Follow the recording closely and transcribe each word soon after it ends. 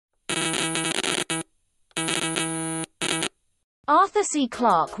Arthur C.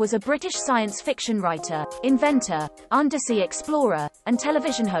 Clarke was a British science fiction writer, inventor, undersea explorer, and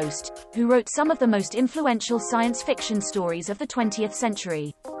television host, who wrote some of the most influential science fiction stories of the 20th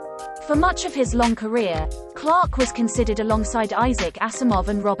century. For much of his long career, Clarke was considered alongside Isaac Asimov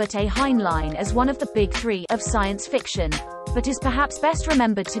and Robert A. Heinlein as one of the big three of science fiction, but is perhaps best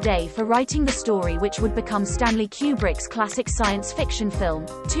remembered today for writing the story which would become Stanley Kubrick's classic science fiction film,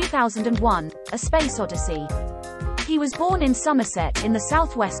 2001, A Space Odyssey. He was born in Somerset in the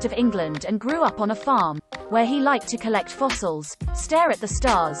southwest of England and grew up on a farm, where he liked to collect fossils, stare at the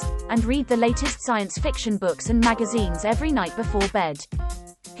stars, and read the latest science fiction books and magazines every night before bed.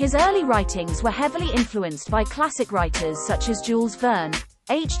 His early writings were heavily influenced by classic writers such as Jules Verne,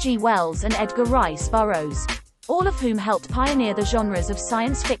 H.G. Wells and Edgar Rice Burroughs, all of whom helped pioneer the genres of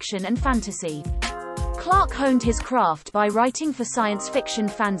science fiction and fantasy. Clarke honed his craft by writing for science fiction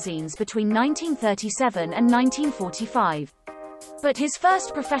fanzines between 1937 and 1945. But his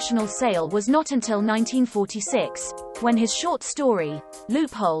first professional sale was not until 1946, when his short story,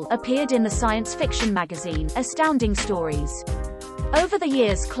 Loophole, appeared in the science fiction magazine, Astounding Stories. Over the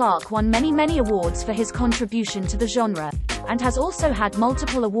years, Clarke won many awards for his contribution to the genre, and has also had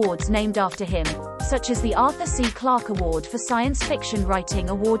multiple awards named after him, such as the Arthur C. Clarke Award for Science Fiction Writing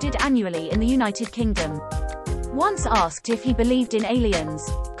awarded annually in the United Kingdom. Once asked if he believed in aliens,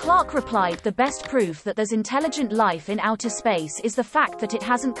 Clarke replied, "The best proof that there's intelligent life in outer space is the fact that it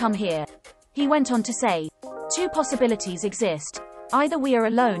hasn't come here." He went on to say, "Two possibilities exist. Either we are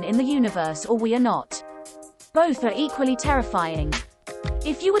alone in the universe or we are not. Both are equally terrifying."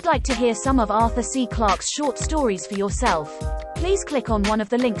 If you would like to hear some of Arthur C. Clarke's short stories for yourself, please click on one of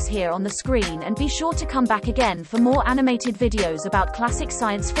the links here on the screen and be sure to come back again for more animated videos about classic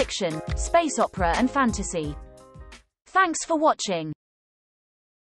science fiction, space opera and fantasy. Thanks for watching.